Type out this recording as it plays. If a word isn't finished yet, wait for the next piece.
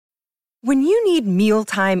When you need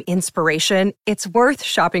mealtime inspiration, it's worth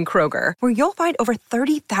shopping Kroger, where you'll find over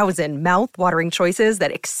 30,000 mouth-watering choices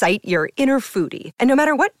that excite your inner foodie. And no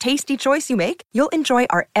matter what tasty choice you make, you'll enjoy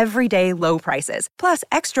our everyday low prices, plus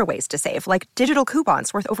extra ways to save, like digital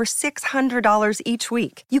coupons worth over $600 each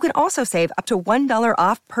week. You can also save up to $1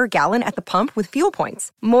 off per gallon at the pump with fuel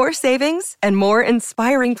points. More savings and more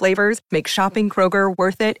inspiring flavors make shopping Kroger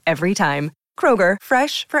worth it every time. Kroger,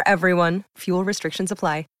 fresh for everyone. Fuel restrictions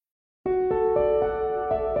apply.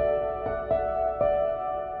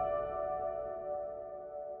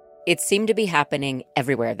 It seemed to be happening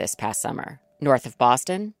everywhere this past summer. North of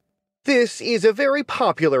Boston. This is a very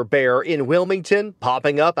popular bear in Wilmington,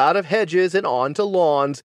 popping up out of hedges and onto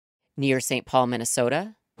lawns. Near St. Paul,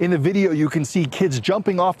 Minnesota. In the video, you can see kids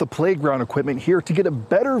jumping off the playground equipment here to get a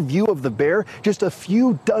better view of the bear just a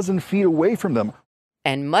few dozen feet away from them.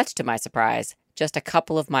 And much to my surprise, just a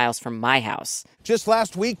couple of miles from my house. Just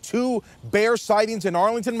last week, 2 bear sightings in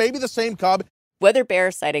Arlington, maybe the same cub. Whether bear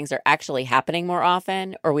sightings are actually happening more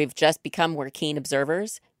often or we've just become more keen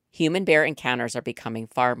observers, human-bear encounters are becoming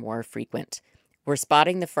far more frequent. We're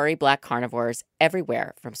spotting the furry black carnivores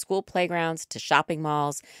everywhere, from school playgrounds to shopping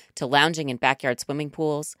malls to lounging in backyard swimming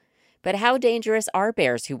pools. But how dangerous are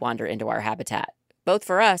bears who wander into our habitat, both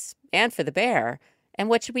for us and for the bear? And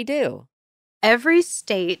what should we do? Every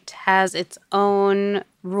state has its own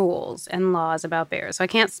rules and laws about bears. So I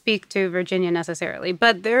can't speak to Virginia necessarily,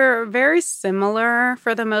 but they're very similar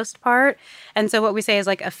for the most part. And so what we say is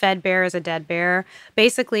like a fed bear is a dead bear.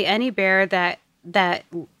 Basically, any bear that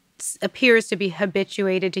appears to be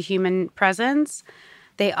habituated to human presence,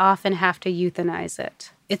 they often have to euthanize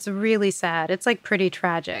it. It's really sad. It's like pretty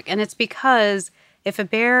tragic. And it's because if a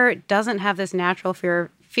bear doesn't have this natural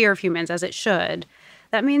fear of humans, as it should,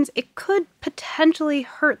 that means it could potentially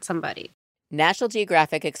hurt somebody. National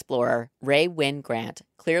Geographic explorer Ray Wynn Grant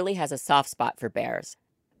clearly has a soft spot for bears.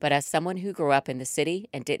 But as someone who grew up in the city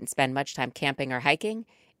and didn't spend much time camping or hiking,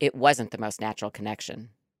 it wasn't the most natural connection.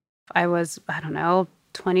 I was,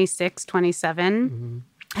 26, 27,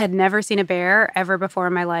 had never seen a bear ever before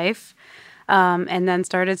in my life, and then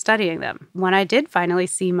started studying them. When I did finally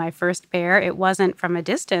see my first bear, it wasn't from a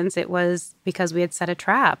distance. It was because we had set a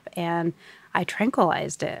trap, and I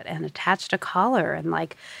tranquilized it and attached a collar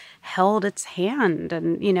and held its hand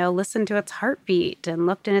and, listened to its heartbeat and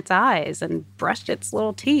looked in its eyes and brushed its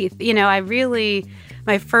little teeth.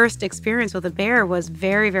 My first experience with a bear was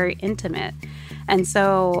very, very intimate. And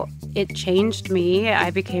so it changed me.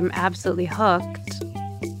 I became absolutely hooked.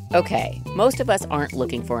 Okay, most of us aren't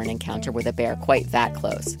looking for an encounter with a bear quite that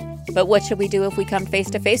close. But what should we do if we come face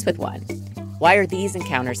to face with one? Why are these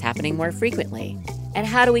encounters happening more frequently? And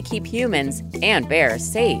how do we keep humans and bears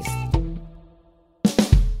safe?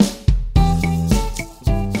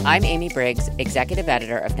 I'm Amy Briggs, executive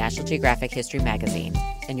editor of National Geographic History magazine,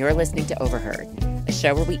 and you're listening to Overheard, a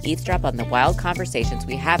show where we eavesdrop on the wild conversations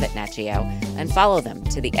we have at Nat Geo and follow them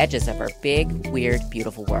to the edges of our big, weird,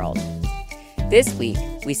 beautiful world. This week,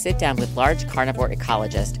 we sit down with large carnivore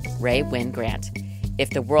ecologist Ray Wynn Grant.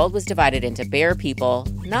 If the world was divided into bear people,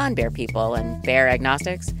 non-bear people, and bear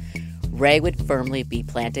agnostics, Ray would firmly be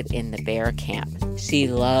planted in the bear camp. She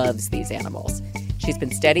loves these animals. She's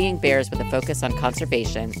been studying bears with a focus on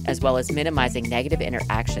conservation, as well as minimizing negative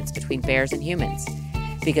interactions between bears and humans.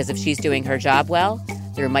 Because if she's doing her job well,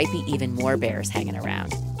 there might be even more bears hanging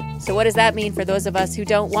around. So what does that mean for those of us who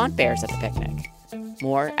don't want bears at the picnic?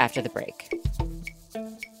 More after the break.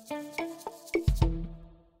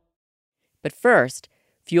 But first,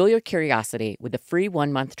 fuel your curiosity with a free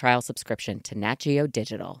 1-month trial subscription to Nat Geo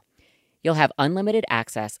Digital. You'll have unlimited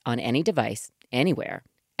access on any device, anywhere,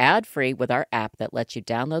 ad-free with our app that lets you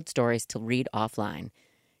download stories to read offline.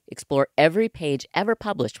 Explore every page ever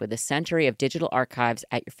published with a century of digital archives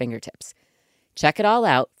at your fingertips. Check it all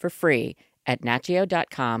out for free at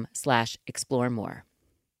natgeo.com/exploremore.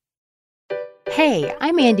 Hey,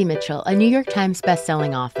 I'm Andy Mitchell, a New York Times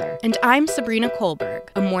bestselling author. And I'm Sabrina Kohlberg,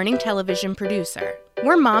 a morning television producer.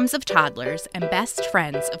 We're moms of toddlers and best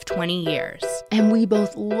friends of 20 years. And we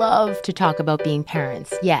both love to talk about being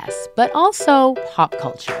parents, yes, but also pop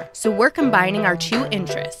culture. So we're combining our two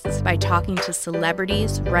interests by talking to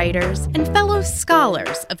celebrities, writers, and fellow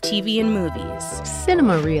scholars of TV and movies.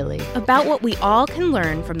 Cinema, really. About what we all can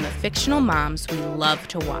learn from the fictional moms we love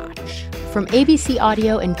to watch. From ABC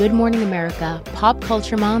Audio and Good Morning America, Pop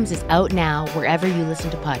Culture Moms is out now wherever you listen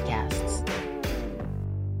to podcasts.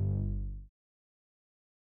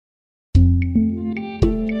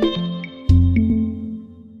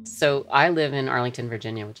 So I live in Arlington,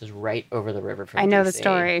 Virginia, which is right over the river from I know DC. the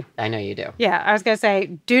story. I know you do. Yeah, I was going to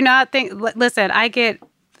say, do not think... Listen, I get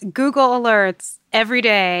Google alerts every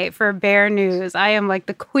day for bear news. I am like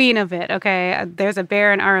the queen of it, okay? There's a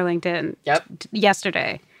bear in Arlington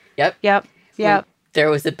yesterday. Yep. There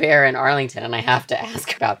was a bear in Arlington, and I have to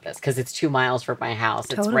ask about this because it's 2 miles from my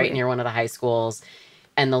house. It's right near one of the high schools.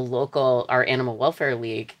 And our Animal Welfare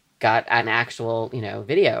League got an actual,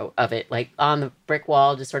 video of it, like on the brick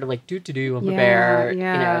wall, just sort of like doo-doo-doo on the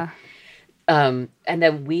bear, And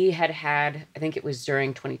then we had, I think it was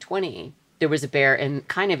during 2020, there was a bear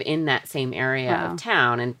kind of in that same area of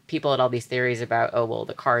town. And people had all these theories about,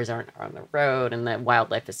 the cars aren't on the road and the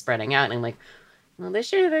wildlife is spreading out. And I'm like, well,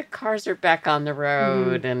 this year the cars are back on the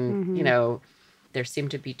road. And, there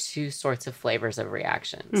seemed to be two sorts of flavors of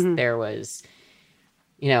reactions. There was,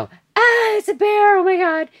 it's a bear, oh my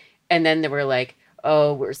God. And then they were like,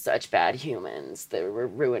 oh, we're such bad humans. We're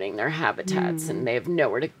ruining their habitats and they have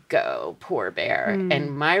nowhere to go. Poor bear.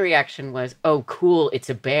 And my reaction was, oh, cool, it's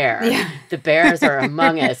a bear. Yeah. The bears are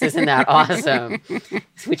among us. Isn't that awesome?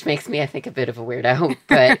 Which makes me, I think, a bit of a weirdo.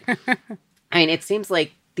 But, I mean, it seems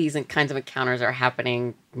like these kinds of encounters are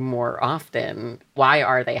happening more often. Why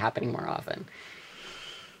are they happening more often?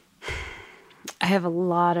 I have a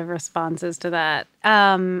lot of responses to that.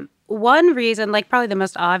 One reason, like probably the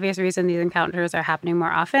most obvious reason these encounters are happening more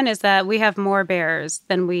often is that we have more bears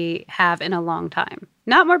than we have in a long time.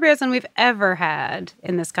 Not more bears than we've ever had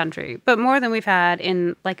in this country, but more than we've had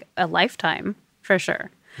in like a lifetime, for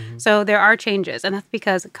sure. So there are changes, and that's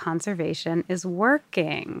because conservation is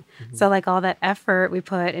working. So like all that effort we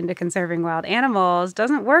put into conserving wild animals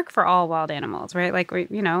doesn't work for all wild animals, right? Like, we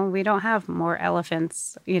don't have more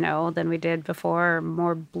elephants, than we did before, or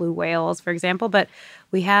more blue whales, for example, but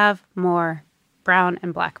we have more brown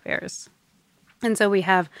and black bears. And so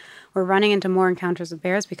we're running into more encounters with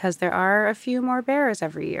bears because there are a few more bears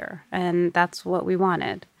every year, and that's what we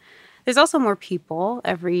wanted. There's also more people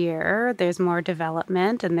every year. There's more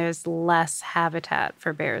development, and there's less habitat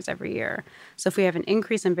for bears every year. So if we have an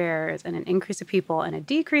increase in bears and an increase of people and a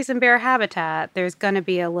decrease in bear habitat, there's going to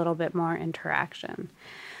be a little bit more interaction.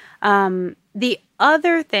 The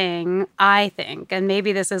other thing, I think, and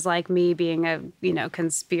maybe this is like me being a,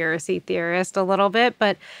 conspiracy theorist a little bit,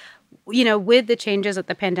 but with the changes that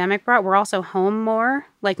the pandemic brought, we're also home more.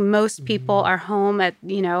 Like most people are home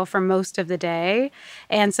for most of the day.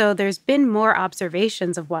 And so there's been more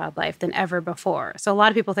observations of wildlife than ever before. So a lot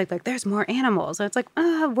of people think like there's more animals. So it's like,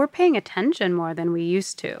 we're paying attention more than we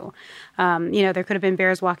used to. There could have been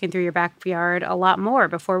bears walking through your backyard a lot more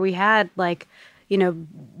before we had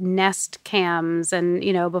nest cams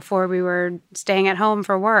and, before we were staying at home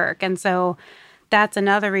for work. And so that's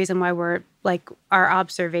another reason why our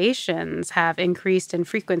observations have increased in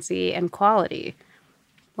frequency and quality.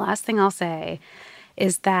 Last thing I'll say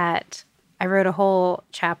is that I wrote a whole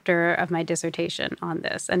chapter of my dissertation on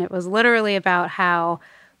this, and it was literally about how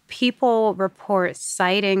people report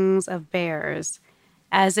sightings of bears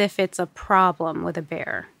as if it's a problem with a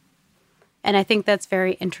bear. And I think that's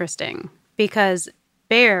very interesting because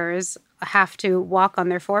bears have to walk on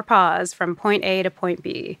their four paws from point A to point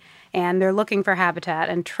B. And they're looking for habitat.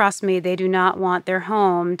 And trust me, they do not want their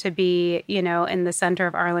home to be, in the center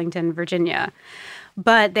of Arlington, Virginia.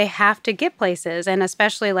 But they have to get places. And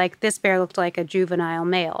especially like this bear looked like a juvenile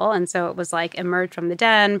male. And so it was like emerged from the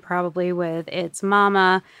den, probably with its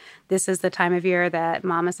mama. This is the time of year that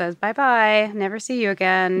mama says, bye-bye, never see you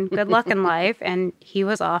again. Good luck in life. And he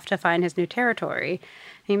was off to find his new territory.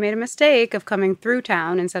 He made a mistake of coming through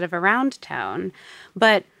town instead of around town.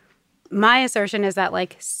 But my assertion is that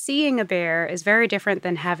like seeing a bear is very different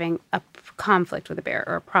than having a conflict with a bear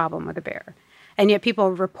or a problem with a bear. And yet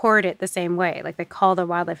people report it the same way. Like they call the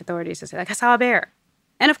wildlife authorities to say like, I saw a bear.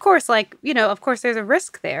 And of course, of course there's a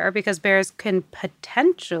risk there because bears can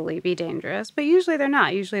potentially be dangerous, but usually they're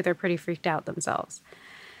not. Usually they're pretty freaked out themselves.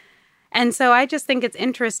 And so I just think it's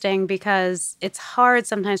interesting because it's hard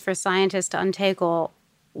sometimes for scientists to untangle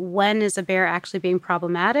when is a bear actually being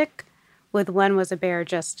problematic with when was a bear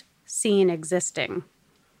just seen existing.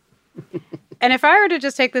 And if I were to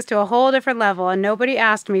just take this to a whole different level, and nobody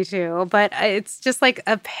asked me to, but it's just like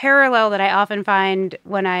a parallel that I often find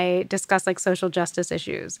when I discuss like social justice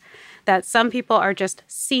issues, that some people are just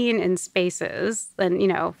seen in spaces.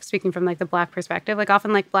 And, speaking from like the Black perspective, like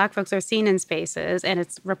often like Black folks are seen in spaces and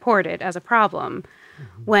it's reported as a problem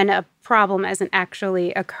when a problem isn't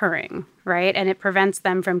actually occurring, right? And it prevents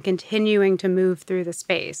them from continuing to move through the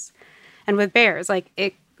space. And with bears,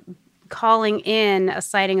 calling in a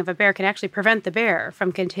sighting of a bear can actually prevent the bear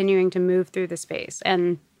from continuing to move through the space.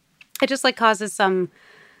 And it just causes some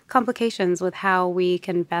complications with how we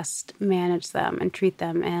can best manage them and treat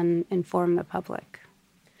them and inform the public.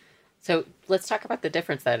 So let's talk about the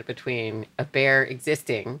difference then between a bear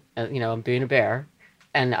existing, being a bear,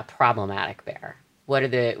 and a problematic bear. What are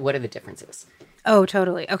the differences? Oh,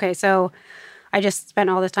 totally. Okay, so I just spent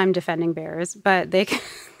all this time defending bears, but they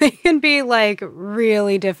can be like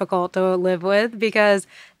really difficult to live with because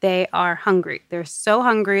they are hungry. They're so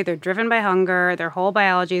hungry. They're driven by hunger. Their whole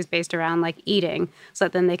biology is based around like eating, so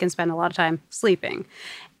that then they can spend a lot of time sleeping.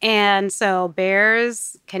 And so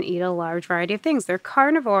bears can eat a large variety of things. They're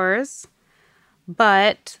carnivores,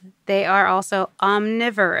 but they are also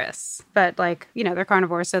omnivorous. But they're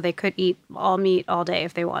carnivores, so they could eat all meat all day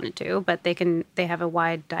if they wanted to, but they have a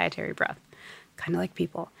wide dietary breadth. Kind of like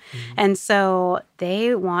people. Mm-hmm. And so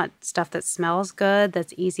they want stuff that smells good,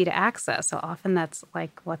 that's easy to access. So often that's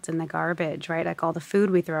like what's in the garbage, right? Like all the food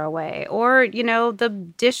we throw away, or, the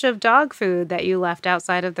dish of dog food that you left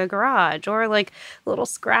outside of the garage, or like little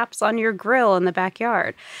scraps on your grill in the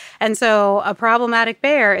backyard. And so a problematic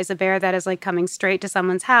bear is a bear that is like coming straight to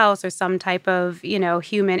someone's house or some type of,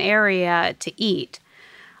 human area to eat.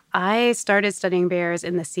 I started studying bears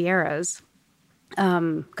in the Sierras.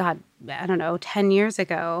 I don't know, 10 years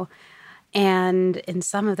ago. And in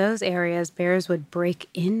some of those areas, bears would break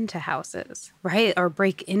into houses, right? Or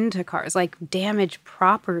break into cars, like damage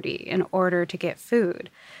property in order to get food.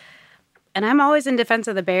 And I'm always in defense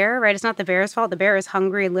of the bear, right? It's not the bear's fault. The bear is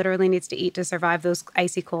hungry, literally needs to eat to survive those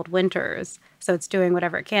icy cold winters. So it's doing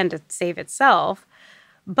whatever it can to save itself.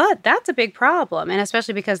 But that's a big problem, and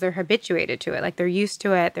especially because they're habituated to it. Like they're used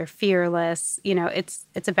to it, they're fearless. It's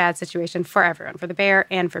a bad situation for everyone, for the bear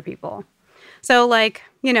and for people. So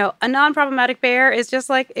a non-problematic bear is just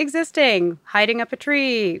like existing, hiding up a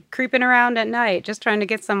tree, creeping around at night, just trying to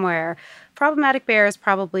get somewhere. Problematic bear is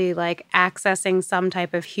probably like accessing some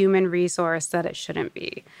type of human resource that it shouldn't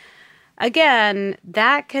be. Again,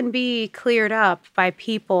 that can be cleared up by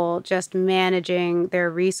people just managing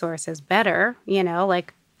their resources better,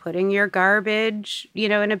 like putting your garbage,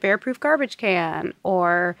 in a bear-proof garbage can,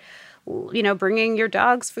 or, bringing your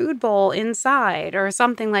dog's food bowl inside or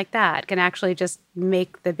something like that can actually just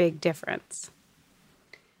make the big difference.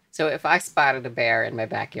 So if I spotted a bear in my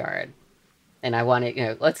backyard and I want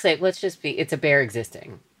to, it's a bear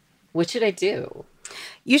existing, what should I do?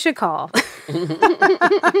 You should call.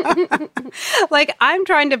 I'm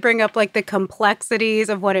trying to bring up the complexities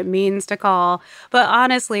of what it means to call. But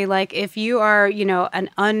honestly, if you are, an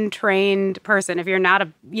untrained person, if you're not a,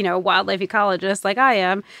 wildlife ecologist like I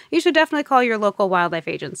am, you should definitely call your local wildlife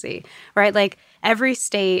agency, right? Every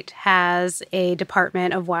state has a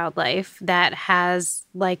Department of Wildlife that has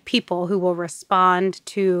people who will respond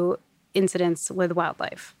to incidents with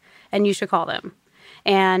wildlife, and you should call them.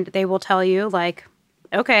 And they will tell you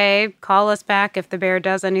okay, call us back if the bear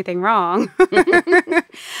does anything wrong.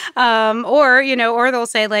 Or they'll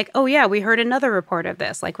say oh yeah, we heard another report of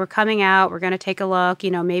this. We're coming out, we're going to take a look,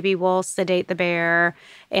 maybe we'll sedate the bear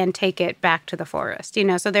and take it back to the forest.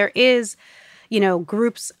 So there is,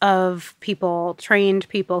 groups of people, trained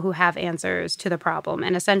people who have answers to the problem.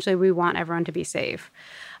 And essentially we want everyone to be safe.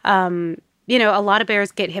 A lot of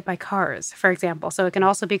bears get hit by cars, for example. So it can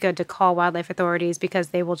also be good to call wildlife authorities because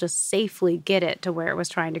they will just safely get it to where it was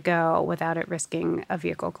trying to go without it risking a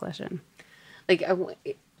vehicle collision.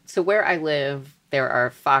 So where I live, there are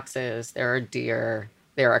foxes, there are deer,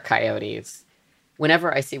 there are coyotes.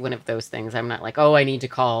 Whenever I see one of those things, I'm not I need to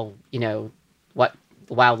call, the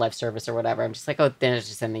wildlife service or whatever. I'm just then it's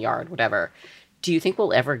just in the yard, whatever. Do you think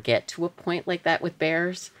we'll ever get to a point like that with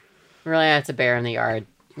bears? Really, it's a bear in the yard.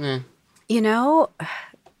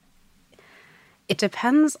 It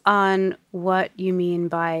depends on what you mean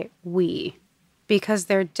by we, because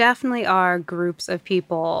there definitely are groups of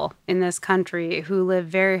people in this country who live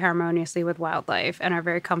very harmoniously with wildlife and are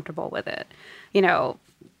very comfortable with it.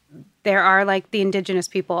 There are the indigenous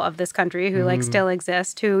people of this country who still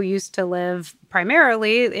exist, who used to live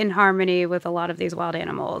primarily in harmony with a lot of these wild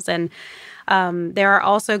animals. And there are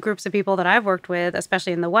also groups of people that I've worked with,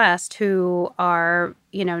 especially in the West, who are,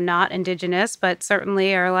 not indigenous, but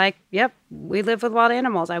certainly are yep, we live with wild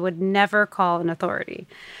animals. I would never call an authority.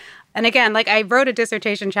 And again, I wrote a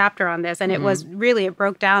dissertation chapter on this, and it was really, it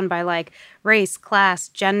broke down by race, class,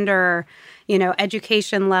 gender,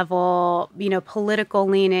 education level, political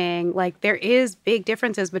leaning. There is big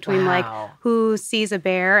differences between who sees a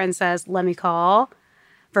bear and says, let me call,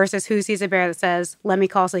 versus who sees a bear that says, let me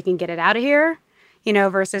call so he can get it out of here,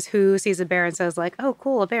 versus who sees a bear and says oh,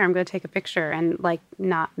 cool, a bear, I'm going to take a picture and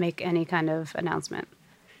not make any kind of announcement.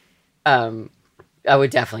 I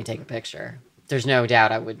would definitely take a picture. There's no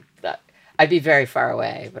doubt I would. I'd be very far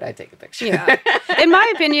away, but I'd take a picture. Yeah. In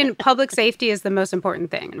my opinion, public safety is the most important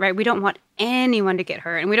thing, right? We don't want anyone to get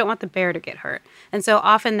hurt, and we don't want the bear to get hurt. And so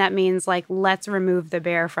often that means, like, let's remove the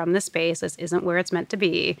bear from the space. This isn't where it's meant to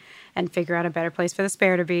be, and figure out a better place for this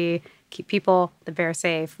bear to be. Keep people, the bear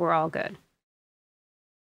safe. We're all good.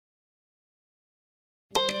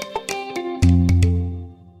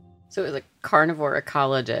 So as a carnivore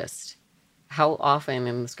ecologist, how often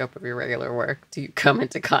in the scope of your regular work do you come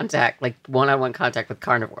into contact, like one-on-one contact with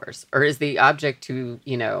carnivores? Or is the object to,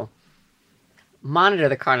 monitor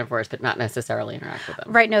the carnivores but not necessarily interact with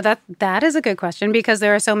them? Right. No, that is a good question, because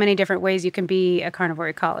there are so many different ways you can be a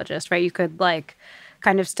carnivore ecologist, right? You could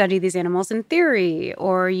kind of study these animals in theory,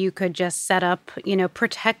 or you could just set up,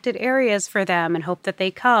 protected areas for them and hope that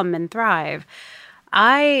they come and thrive.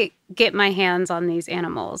 I get my hands on these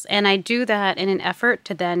animals, and I do that in an effort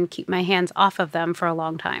to then keep my hands off of them for a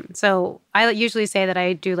long time. So I usually say that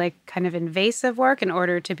I do kind of invasive work in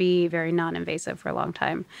order to be very non-invasive for a long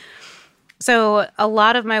time. So a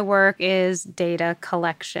lot of my work is data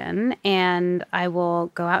collection, and I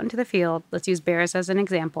will go out into the field. Let's use bears as an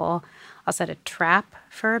example. I'll set a trap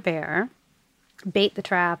for a bear, bait the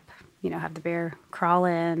trap, have the bear crawl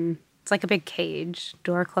in. It's like a big cage.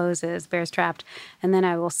 Door closes, bear's trapped. And then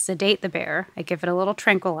I will sedate the bear. I give it a little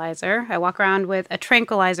tranquilizer. I walk around with a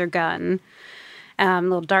tranquilizer gun, a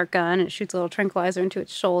little dart gun, and it shoots a little tranquilizer into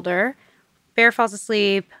its shoulder. Bear falls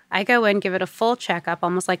asleep. I go in, give it a full checkup,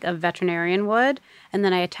 almost like a veterinarian would, and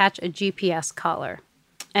then I attach a GPS collar.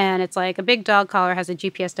 And it's like a big dog collar has a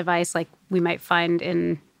GPS device like we might find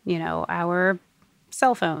in, our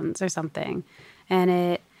cell phones or something.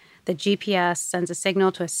 And the GPS sends a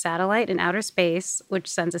signal to a satellite in outer space, which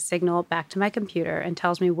sends a signal back to my computer and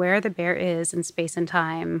tells me where the bear is in space and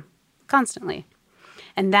time constantly.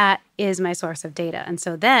 And that is my source of data. And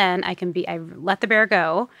so then I let the bear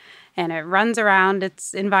go, and it runs around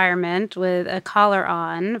its environment with a collar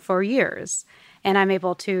on for years. And I'm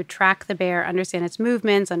able to track the bear, understand its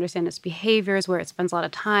movements, understand its behaviors, where it spends a lot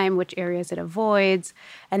of time, which areas it avoids.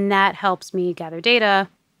 And that helps me gather data,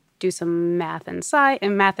 do some math and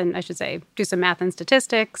do some math and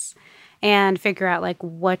statistics, and figure out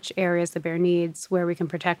which areas the bear needs, where we can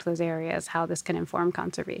protect those areas, how this can inform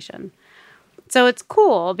conservation. So it's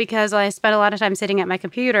cool because I spent a lot of time sitting at my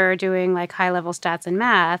computer doing high-level stats and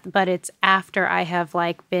math, but it's after I have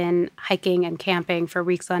been hiking and camping for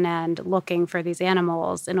weeks on end looking for these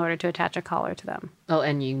animals in order to attach a collar to them. Oh,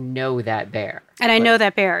 and you know that bear. And I know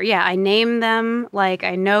that bear. Yeah, I name them.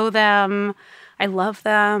 I know them. I love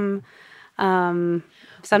them.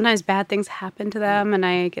 Sometimes bad things happen to them and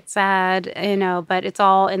I get sad, but it's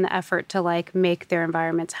all in the effort to make their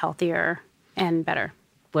environments healthier and better.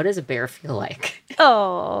 What does a bear feel like?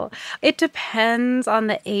 Oh, it depends on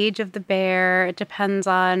the age of the bear. It depends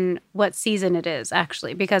on what season it is,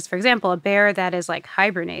 actually. Because, for example, a bear that is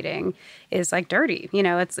hibernating is dirty.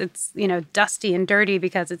 It's dusty and dirty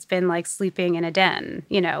because it's been sleeping in a den,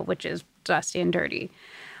 which is dusty and dirty.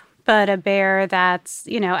 But a bear that's,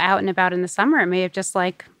 out and about in the summer may have just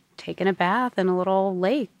taken a bath in a little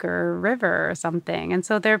lake or river or something. And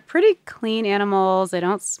so they're pretty clean animals. They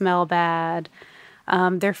don't smell bad.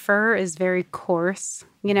 Their fur is very coarse,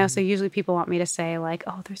 so usually people want me to say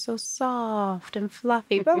oh, they're so soft and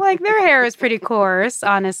fluffy. But their hair is pretty coarse,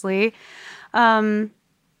 honestly. They're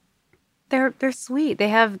sweet. They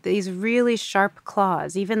have these really sharp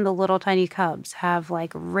claws. Even the little tiny cubs have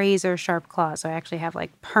razor sharp claws. So I actually have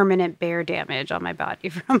permanent bear damage on my body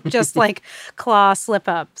from just claw slip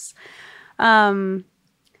ups. But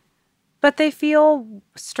they feel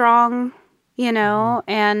strong,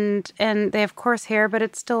 and they have coarse hair, but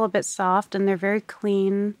it's still a bit soft, and they're very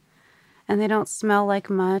clean, and they don't smell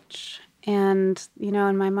like much. And,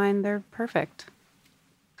 in my mind, they're perfect.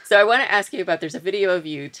 So I want to ask you there's a video of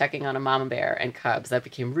you checking on a mama bear and cubs that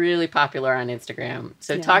became really popular on Instagram.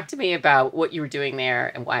 So talk to me about what you were doing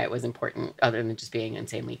there and why it was important, other than just being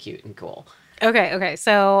insanely cute and cool. Okay.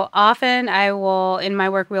 So often in my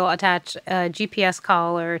work, we'll attach a GPS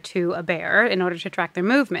collar to a bear in order to track their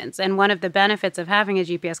movements. And one of the benefits of having a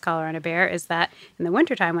GPS collar on a bear is that in the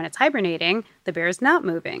wintertime when it's hibernating, the bear is not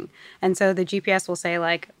moving. And so the GPS will say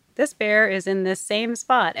this bear is in this same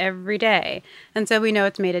spot every day. And so we know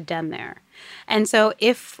it's made a den there. And so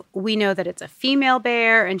if we know that it's a female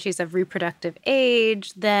bear and she's of reproductive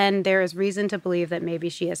age, then there is reason to believe that maybe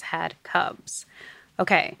she has had cubs.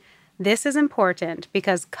 Okay, this is important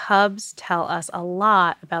because cubs tell us a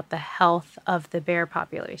lot about the health of the bear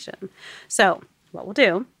population. So what we'll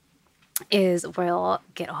do is we'll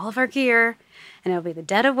get all of our gear, and it'll be the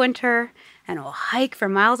dead of winter, and we'll hike for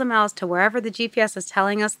miles and miles to wherever the GPS is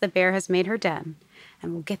telling us the bear has made her den.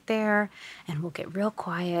 And we'll get there and we'll get real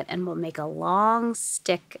quiet and we'll make a long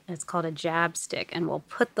stick. It's called a jab stick. And we'll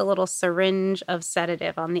put the little syringe of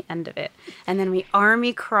sedative on the end of it. And then we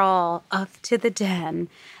army crawl up to the den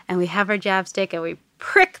and we have our jab stick and we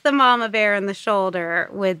prick the mama bear in the shoulder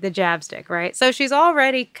with the jab stick, right? So she's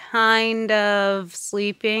already kind of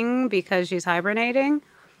sleeping because she's hibernating.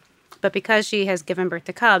 But because she has given birth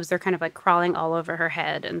to cubs, they're kind of like crawling all over her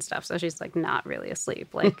head and stuff. So she's like not really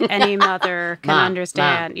asleep. Like any mother can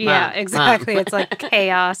understand. Yeah, exactly. It's like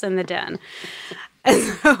chaos in the den. And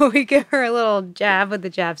so we give her a little jab with the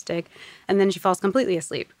jab stick, and then she falls completely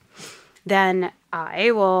asleep. Then I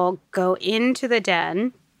will go into the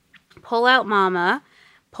den, pull out mama,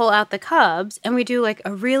 pull out the cubs, and we do like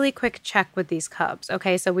a really quick check with these cubs.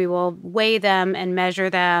 Okay, so we will weigh them and measure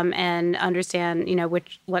them and understand, you know,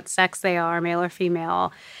 what sex they are, male or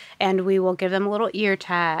female. And we will give them a little ear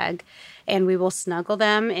tag and we will snuggle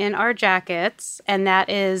them in our jackets. And that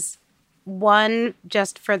is one,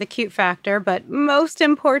 just for the cute factor, but most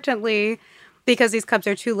importantly, because these cubs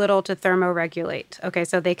are too little to thermoregulate. Okay,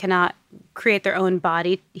 so they cannot create their own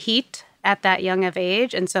body heat at that young of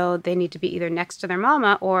age, and so they need to be either next to their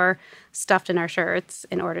mama or stuffed in our shirts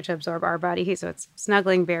in order to absorb our body heat. So it's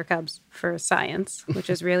snuggling bear cubs for science,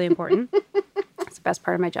 which is really important. It's the best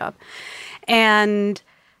part of my job. And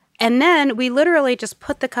then we literally just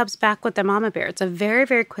put the cubs back with the mama bear. It's a very,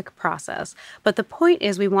 very quick process. But the point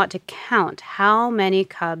is we want to count how many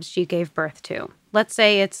cubs she gave birth to. Let's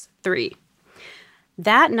say it's 3.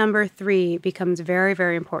 That number 3 becomes very,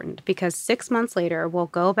 very important because 6 months later, we'll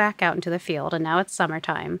go back out into the field, and now it's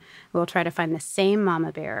summertime. We'll try to find the same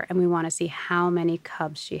mama bear, and we want to see how many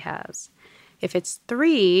cubs she has. If it's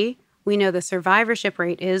 3, we know the survivorship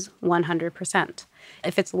rate is 100%.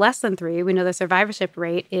 If it's less than 3, we know the survivorship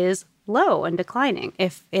rate is low and declining.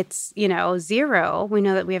 If it's, 0, we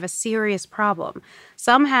know that we have a serious problem.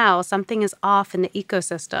 Somehow, something is off in the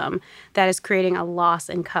ecosystem that is creating a loss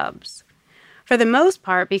in cubs. For the most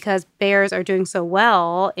part, because bears are doing so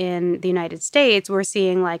well in the United States, we're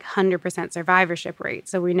seeing like 100% survivorship rate.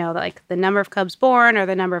 So we know that like the number of cubs born or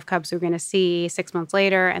the number of cubs we're going to see 6 months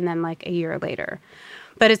later and then like a year later.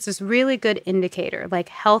 But it's this really good indicator. Like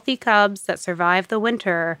healthy cubs that survive the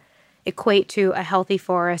winter equate to a healthy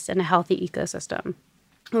forest and a healthy ecosystem.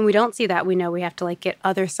 When we don't see that, we know we have to like get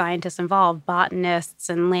other scientists involved, botanists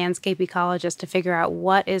and landscape ecologists, to figure out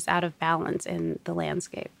what is out of balance in the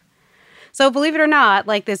landscape. So believe it or not,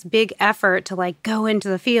 like this big effort to like go into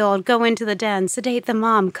the field, go into the den, sedate the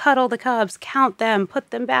mom, cuddle the cubs, count them,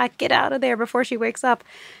 put them back, get out of there before she wakes up.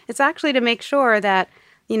 It's actually to make sure that,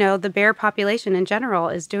 the bear population in general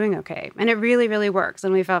is doing okay. And it really, really works.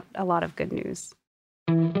 And we've had a lot of good news.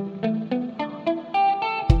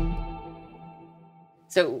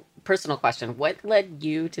 So, personal question. What led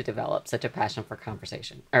you to develop such a passion for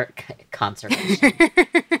conservation?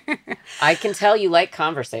 I can tell you like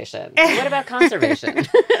conversation. What about conservation?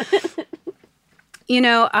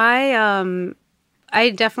 I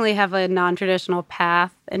definitely have a non-traditional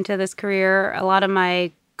path into this career. A lot of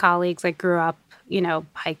my colleagues grew up,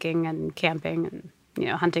 hiking and camping and,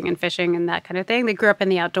 hunting and fishing and that kind of thing. They grew up in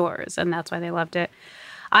the outdoors, and that's why they loved it.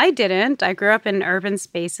 I didn't. I grew up in urban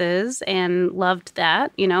spaces and loved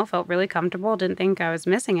that, felt really comfortable, didn't think I was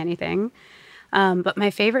missing anything. But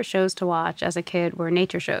my favorite shows to watch as a kid were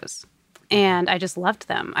nature shows. And I just loved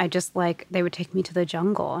them. They would take me to the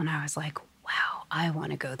jungle, and I was like, wow, I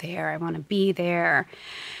want to go there. I want to be there.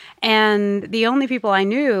 And the only people I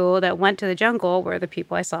knew that went to the jungle were the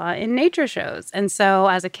people I saw in nature shows. And so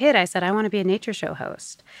as a kid, I said, I want to be a nature show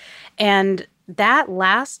host. And that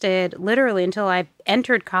lasted literally until I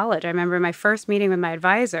entered college. I remember my first meeting with my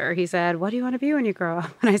advisor. He said, what do you want to be when you grow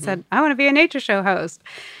up? And I said, I want to be a nature show host.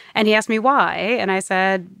 And he asked me why. And I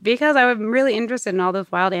said, because I'm really interested in all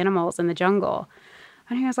those wild animals in the jungle.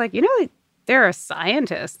 And he was like, there are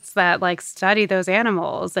scientists that study those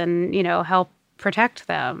animals and, help protect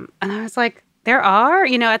them. And I was like, there are?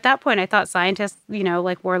 At that point, I thought scientists,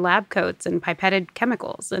 wore lab coats and pipetted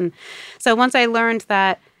chemicals. And so once I learned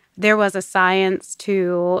that there was a science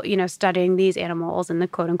to, studying these animals in the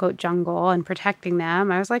quote-unquote jungle and protecting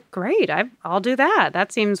them, I was like, great, I'll do that.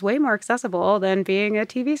 That seems way more accessible than being a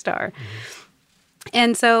TV star. Mm-hmm.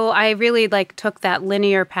 And so I really took that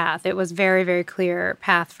linear path. It was very, very clear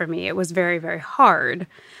path for me. It was very, very hard.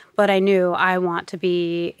 But I knew I want to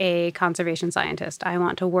be a conservation scientist. I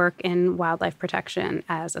want to work in wildlife protection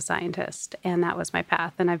as a scientist. And that was my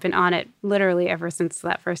path. And I've been on it literally ever since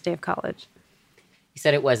that first day of college. You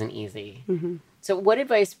said it wasn't easy. Mm-hmm. So what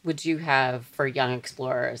advice would you have for young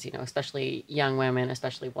explorers, especially young women,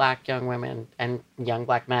 especially Black young women and young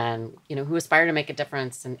Black men, who aspire to make a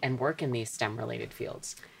difference and work in these STEM-related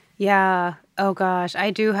fields? Yeah. Oh, gosh. I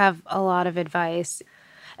do have a lot of advice.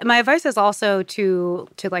 My advice is also to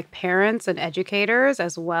like parents and educators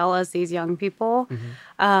as well as these young people.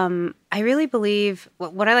 I really believe,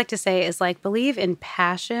 what I like to say is like, believe in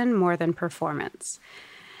passion more than performance.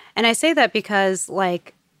 And I say that because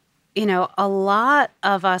a lot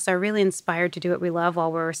of us are really inspired to do what we love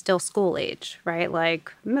while we're still school age, right?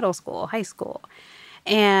 Like middle school, high school.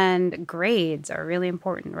 And grades are really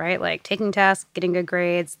important, right? Like taking tests, getting good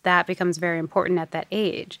grades, that becomes very important at that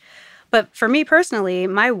age. But for me personally,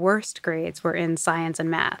 my worst grades were in science and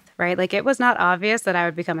math, right? Like it was not obvious that I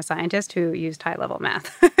would become a scientist who used high-level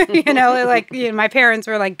math. My parents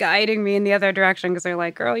were like guiding me in the other direction because they're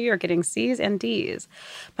like, girl, you're getting C's and D's.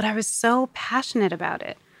 But I was so passionate about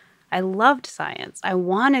it. I loved science. I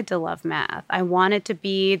wanted to love math. I wanted to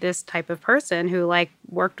be this type of person who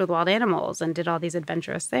worked with wild animals and did all these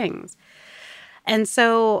adventurous things. And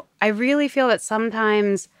so I really feel that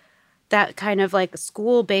sometimes that kind of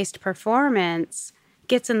school-based performance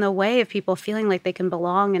gets in the way of people feeling like they can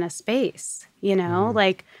belong in a space,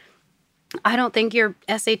 I don't think your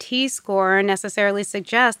SAT score necessarily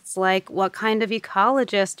suggests what kind of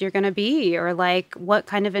ecologist you're going to be or what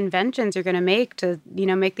kind of inventions you're going to make to,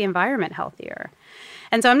 make the environment healthier.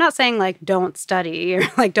 And so I'm not saying don't study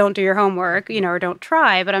or don't do your homework, or don't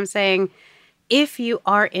try, but I'm saying if you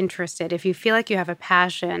are interested, if you feel like you have a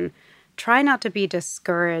passion, try not to be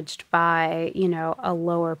discouraged by, a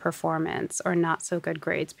lower performance or not so good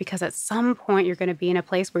grades, because at some point you're going to be in a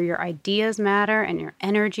place where your ideas matter and your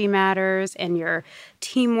energy matters and your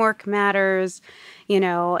teamwork matters,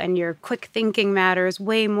 and your quick thinking matters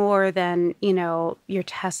way more than, your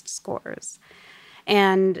test scores.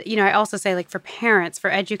 And, I also say for parents,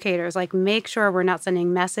 for educators, make sure we're not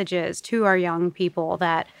sending messages to our young people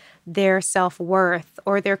that their self-worth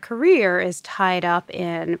or their career is tied up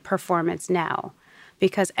in performance now,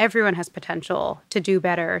 because everyone has potential to do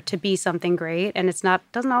better, to be something great, and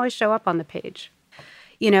doesn't always show up on the page.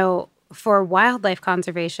 For wildlife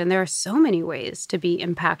conservation, there are so many ways to be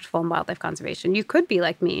impactful in wildlife conservation. You could be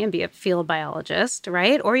like me and be a field biologist,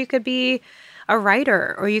 right? Or you could be a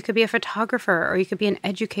writer, or you could be a photographer, or you could be an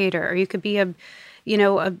educator, or you could be a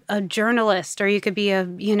journalist, or you could be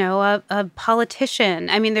a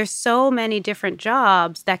politician. I mean, there's so many different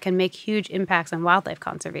jobs that can make huge impacts on wildlife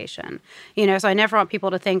conservation. So I never want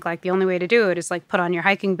people to think the only way to do it is put on your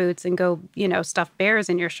hiking boots and go, stuff bears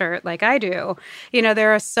in your shirt like I do.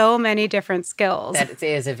 There are so many different skills. That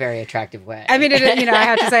is a very attractive way. I mean, I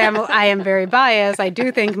have to say I am very biased. I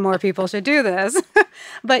do think more people should do this.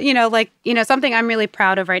 But, something I'm really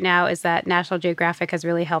proud of right now is that National Geographic has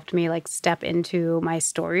really helped me step into my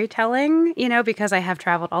storytelling, because I have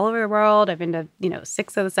traveled all over the world. I've been to,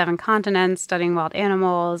 6 of the 7 continents studying wild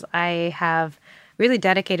animals. I have really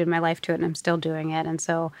dedicated my life to it, and I'm still doing it. And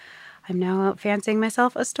so I'm now fancying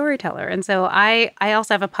myself a storyteller. And so I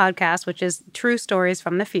also have a podcast, which is true stories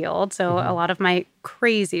from the field. So a lot of my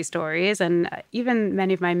crazy stories and even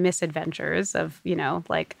many of my misadventures of,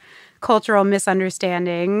 cultural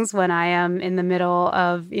misunderstandings when I am in the middle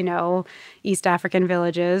of, East African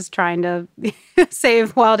villages trying to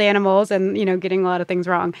save wild animals and, getting a lot of things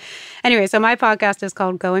wrong. Anyway, so my podcast is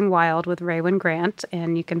called Going Wild with Raewyn Grant,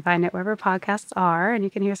 and you can find it wherever podcasts are, and you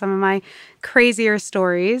can hear some of my crazier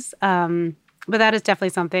stories. But that is definitely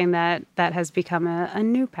something that has become a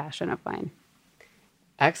new passion of mine.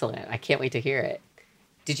 Excellent. I can't wait to hear it.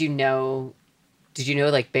 Did you know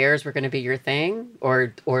bears were going to be your thing,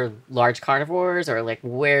 or large carnivores, or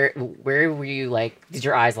where were you did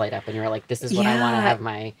your eyes light up and you were like, this is what I want to have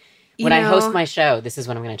when I host my show, this is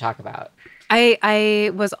what I'm going to talk about?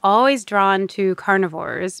 I was always drawn to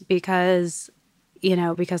carnivores because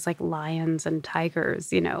lions and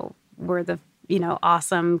tigers, were the,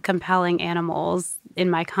 awesome, compelling animals in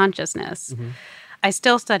my consciousness. Mm-hmm. I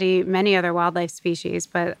still study many other wildlife species,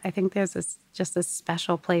 but I think there's just this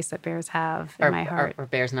special place that bears have in my heart. Are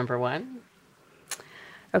bears number one?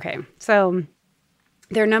 Okay, so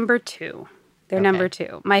they're number 2. Number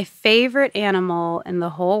 2. My favorite animal in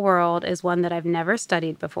the whole world is one that I've never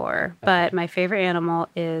studied before, but my favorite animal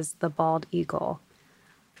is the bald eagle.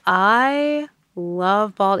 I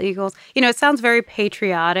love bald eagles. It sounds very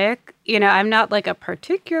patriotic. I'm not a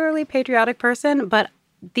particularly patriotic person, but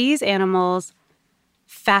these animals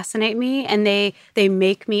fascinate me, and they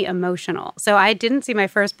make me emotional. So I didn't see my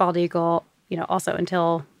first bald eagle, also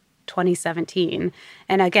until 2017.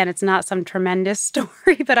 And again, it's not some tremendous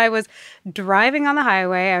story, but I was driving on the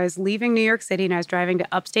highway. I was leaving New York City and I was driving to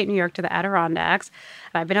upstate New York to the Adirondacks.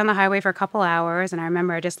 I've been on the highway for a couple hours, and I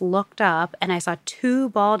remember I just looked up and I saw 2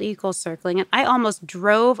 bald eagles circling, and I almost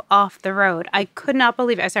drove off the road. I could not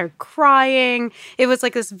believe it. I started crying. It was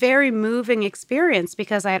like this very moving experience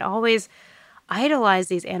because I had always idolized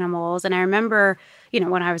these animals. And I remember,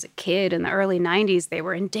 when I was a kid in the early 90s, they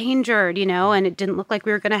were endangered, and it didn't look like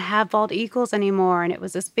we were going to have bald eagles anymore. And it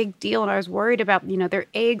was this big deal. And I was worried about, their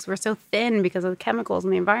eggs were so thin because of the chemicals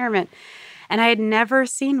in the environment. And I had never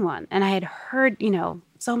seen one. And I had heard,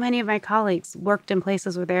 so many of my colleagues worked in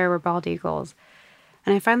places where there were bald eagles.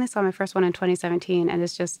 And I finally saw my first one in 2017. And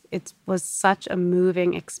it was such a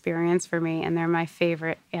moving experience for me. And they're my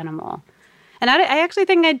favorite animal. And I actually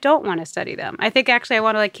think I don't want to study them. I think actually I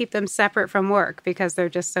want to keep them separate from work because they're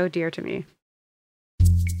just so dear to me.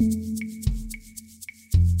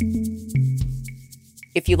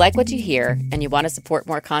 If you like what you hear and you want to support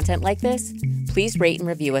more content like this, please rate and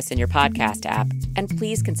review us in your podcast app, and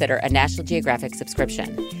please consider a National Geographic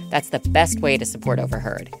subscription. That's the best way to support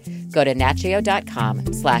Overheard. Go to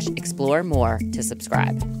natgeo.com/explore more to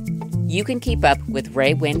subscribe. You can keep up with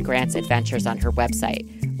Rae Wynn Grant's adventures on her website,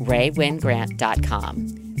 RaeWynnGrant.com.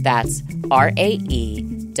 That's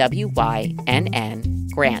RaeWynnn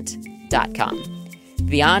Grant.com.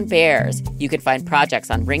 Beyond bears, you can find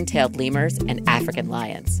projects on ring-tailed lemurs and African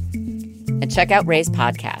lions. And check out Rae's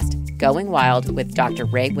podcast, Going Wild with Dr.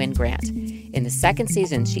 Rae Wynn Grant. In the second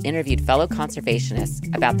season, she interviewed fellow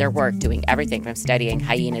conservationists about their work doing everything from studying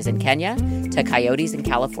hyenas in Kenya to coyotes in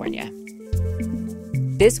California.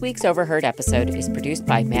 This week's Overheard episode is produced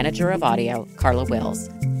by Manager of Audio, Carla Wills.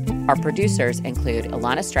 Our producers include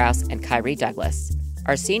Ilana Strauss and Kyrie Douglas.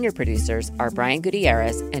 Our senior producers are Brian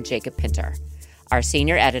Gutierrez and Jacob Pinter. Our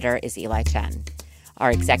senior editor is Eli Chen.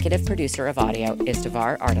 Our executive producer of audio is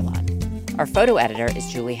Devar Ardalan. Our photo editor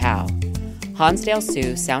is Julie Howe. Hansdale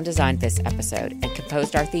Sue sound designed this episode and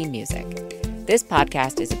composed our theme music. This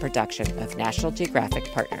podcast is a production of National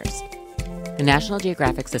Geographic Partners. The National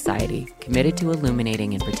Geographic Society, committed to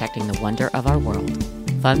illuminating and protecting the wonder of our world,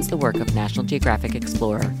 funds the work of National Geographic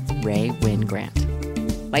explorer Rae Wynn Grant.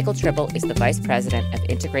 Michael Tribble is the Vice President of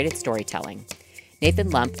Integrated Storytelling.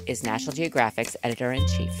 Nathan Lump is National Geographic's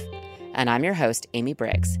Editor-in-Chief. And I'm your host, Amy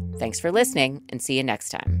Briggs. Thanks for listening, and see you next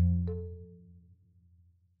time.